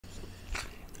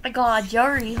I got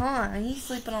Jerry, huh? He's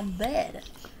sleeping on bed.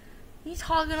 He's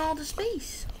hogging all the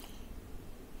space.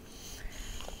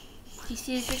 Do you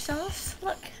see it yourselves?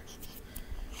 Look.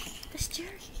 That's Jerry.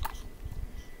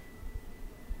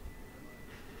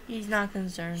 He's not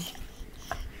concerned.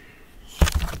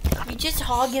 You're just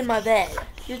hogging my bed.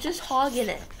 You're just hogging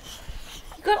it.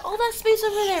 You got all that space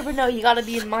over there, but no, you gotta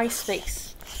be in my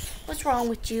space. What's wrong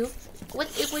with you?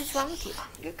 What's wrong with you?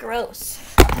 You're gross.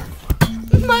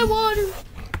 My water.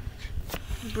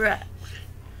 Bruh.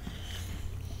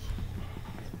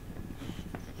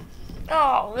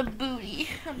 Oh, the booty.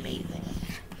 Amazing.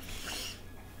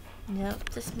 Yep,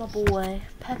 this is my boy.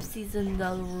 Pepsi's in the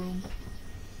other room.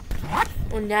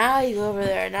 Well, now you go over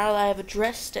there. Now that I have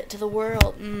addressed it to the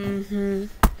world.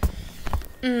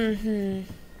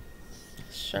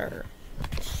 Sure.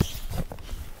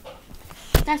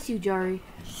 That's you, Jari.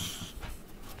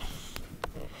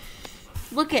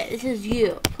 Look at it. This is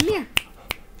you. Come here.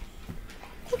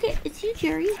 Look at it. It's you,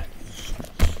 Jerry.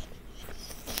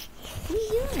 What are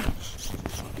you doing?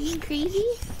 Being crazy?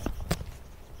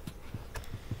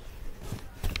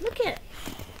 Look at it.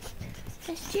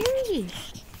 That's Jerry.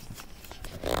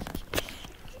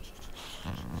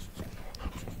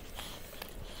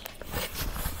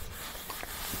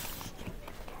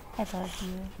 I thought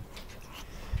you.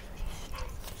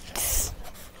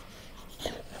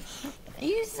 Are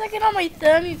you sucking on my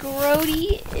thumb, you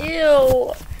grody?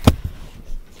 Ew.